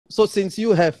so since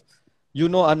you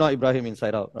know Anwar Ibrahim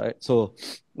inside out, right? So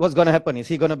what's going to happen? Is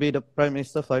he going to be the Prime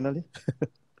Minister finally?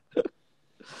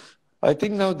 I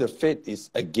think now the fate is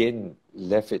again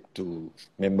left it to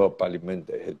Member of Parliament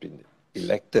that has been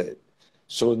elected.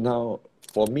 So now,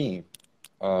 for me,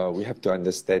 we have to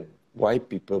understand why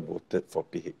people voted for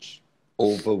PH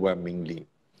overwhelmingly.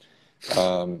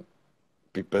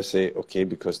 People say, okay,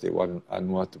 because they want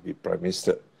Anwar to be Prime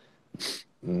Minister,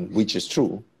 which is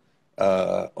true.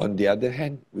 On the other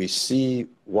hand, we see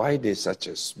why there's such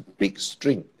a big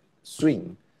swing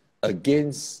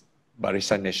against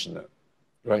Barisan Nasional,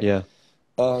 right? Yeah.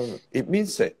 It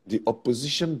means that the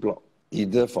opposition bloc,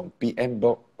 either from PN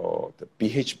bloc or the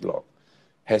PH bloc,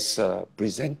 has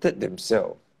presented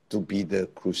themselves to be the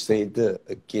crusader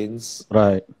against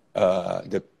the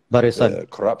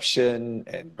corruption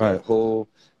and the whole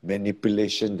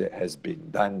manipulation that has been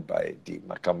done by the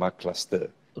Mahkamah cluster,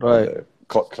 the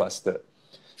court cluster.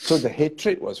 So the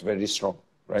hatred was very strong,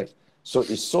 right? So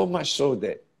it's so much so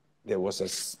that there was a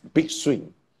big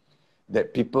swing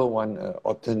that people want an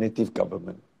alternative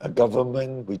government, a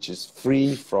government which is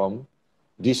free from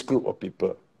this group of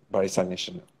people, Barisan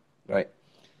Nasional, right?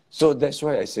 So that's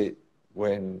why I said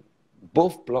when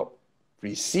both blocs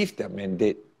received their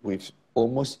mandate with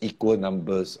almost equal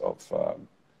numbers of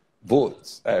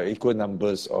votes, equal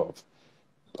numbers of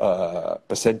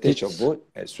percentage of vote,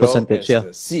 as well as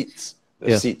the seats.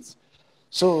 Seats.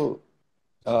 So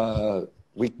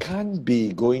we can't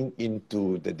be going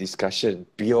into the discussion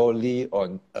purely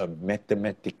on a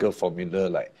mathematical formula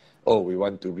like, oh, we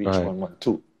want to reach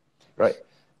 112, right?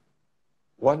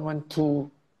 112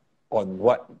 on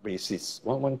what basis?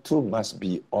 112 must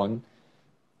be on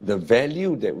the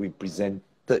value that we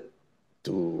presented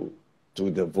to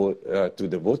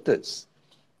the voters,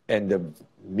 and the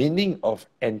meaning of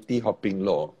anti-hopping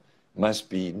law must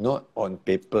be not on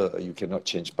paper. You cannot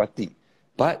change party,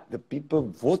 but the people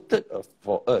voted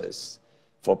for us,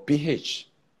 for PH,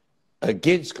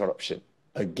 against corruption,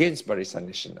 against Barisan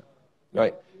Nasional,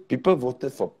 right? People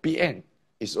voted for PN,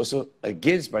 it's also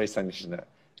against Barisan Nasional,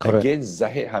 against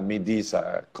Zahid Hamidi's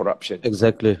corruption.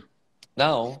 Exactly.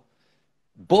 Now,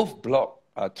 both blocs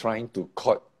are trying to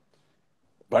court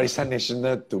Barisan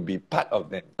Nasional to be part of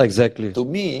them. Exactly. To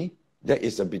me, that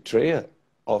is a betrayal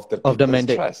of the people's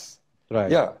trust.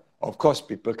 Right. Yeah. Of course,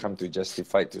 people come to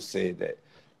justify to say that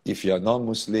if you're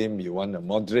non-Muslim, you want a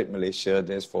moderate Malaysia,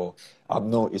 therefore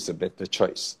UMNO is a better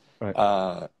choice. Right.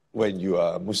 When you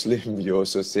are Muslim, you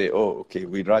also say, oh, okay,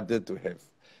 we'd rather to have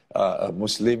a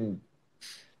Muslim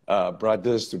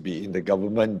brothers to be in the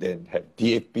government than have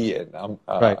DAP and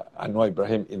Anwar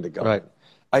Ibrahim in the government. Right.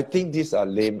 I think these are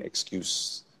lame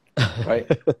excuses, right?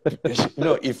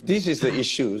 No, if this is the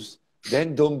issues,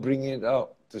 then don't bring it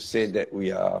out to say that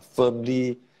we are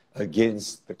firmly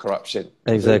against the corruption.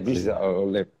 Exactly. These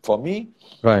are, for me,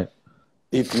 right.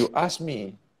 If you ask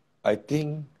me, I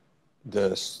think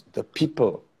the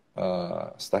people,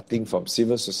 starting from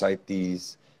civil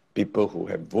societies, people who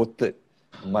have voted,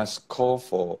 must call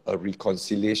for a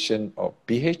reconciliation of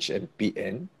PH and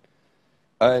PN.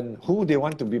 And who they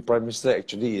want to be Prime Minister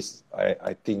actually is,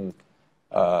 I think,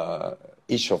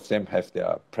 each of them have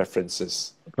their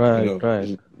preferences.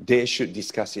 Right. They should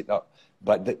discuss it out.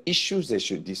 But the issues they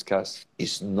should discuss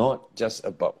is not just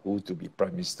about who to be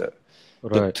Prime Minister.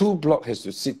 Right. The two blocs has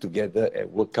to sit together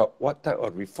and work out what type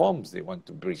of reforms they want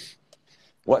to bring,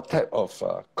 what type of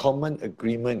common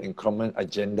agreement and common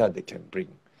agenda they can bring,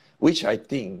 which I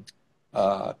think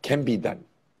can be done,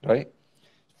 right?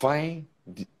 Find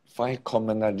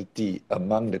commonality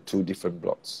among the two different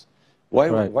blocs.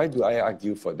 Why do I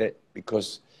argue for that?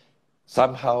 Because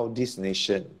somehow this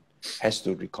nation has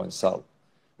to reconcile.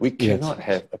 We cannot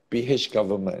have a PH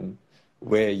government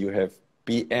where you have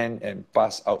PN and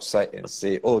PAS outside and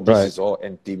say, oh, this is all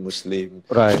anti-Muslim.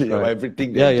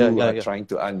 Everything they do are trying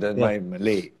to undermine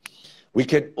Malay. We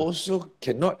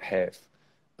cannot have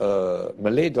a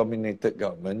Malay-dominated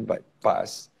government by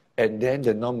PAS, and then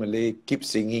the non-Malay keep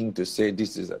singing to say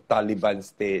this is a Taliban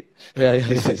state.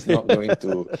 This is not going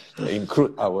to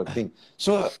include our thing.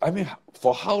 So, I mean,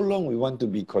 for how long we want to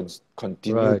be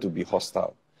continue to be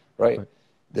hostile, right?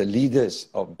 The leaders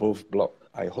of both blocs,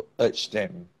 I urge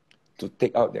them to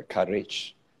take out their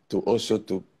courage, to also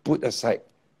to put aside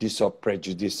these sort of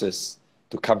prejudices,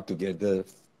 to come together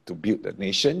to build the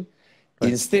nation,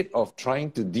 instead of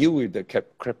trying to deal with the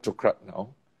kleptocrat now,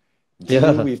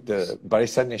 deal with the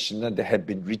Barisan Nasional that had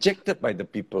been rejected by the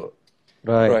people,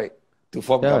 to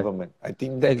form government. I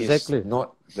think that is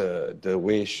not the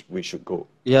way we should go.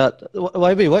 Yeah,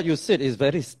 YB, what you said is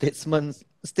very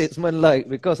statesman-like,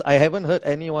 because I haven't heard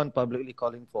anyone publicly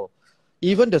calling for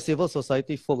even the civil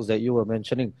society folks that you were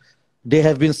mentioning, they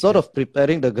have been sort of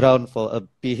preparing the ground for a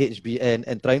PHBN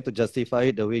and trying to justify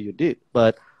it the way you did.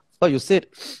 But what you said,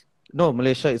 no,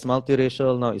 Malaysia is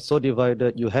multiracial now, it's so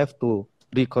divided, you have to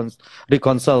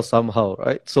reconcile somehow,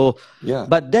 right? So,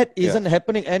 but that isn't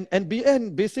happening. And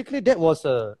BN, basically, that was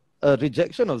a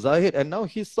rejection of Zahid, and now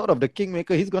he's sort of the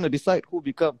kingmaker. He's going to decide who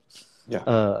becomes.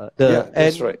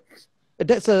 That's right.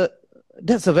 That's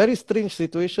a very strange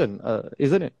situation,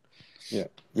 isn't it?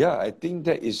 I think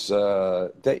that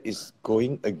is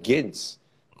going against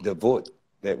the vote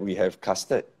that we have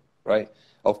casted, right?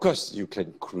 Of course, you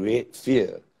can create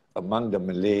fear among the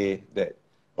Malay that,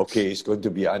 okay, it's going to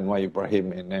be Anwar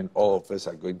Ibrahim and then all of us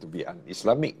are going to be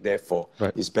un-Islamic. Therefore,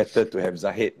 it's better to have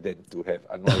Zahid than to have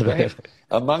Anwar Ibrahim.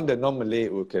 Among the non-Malay,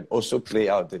 we can also play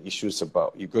out the issues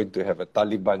about you're going to have a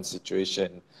Taliban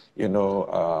situation, you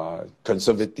know,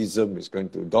 conservatism is going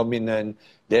to dominate.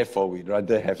 Therefore, we'd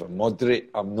rather have a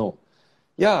moderate UMNO.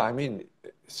 Yeah, I mean,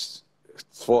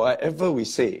 for whatever we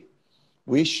say,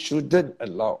 we shouldn't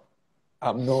allow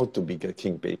UMNO to be the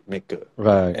kingmaker,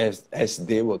 right? As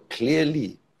they were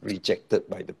clearly rejected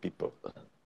by the people.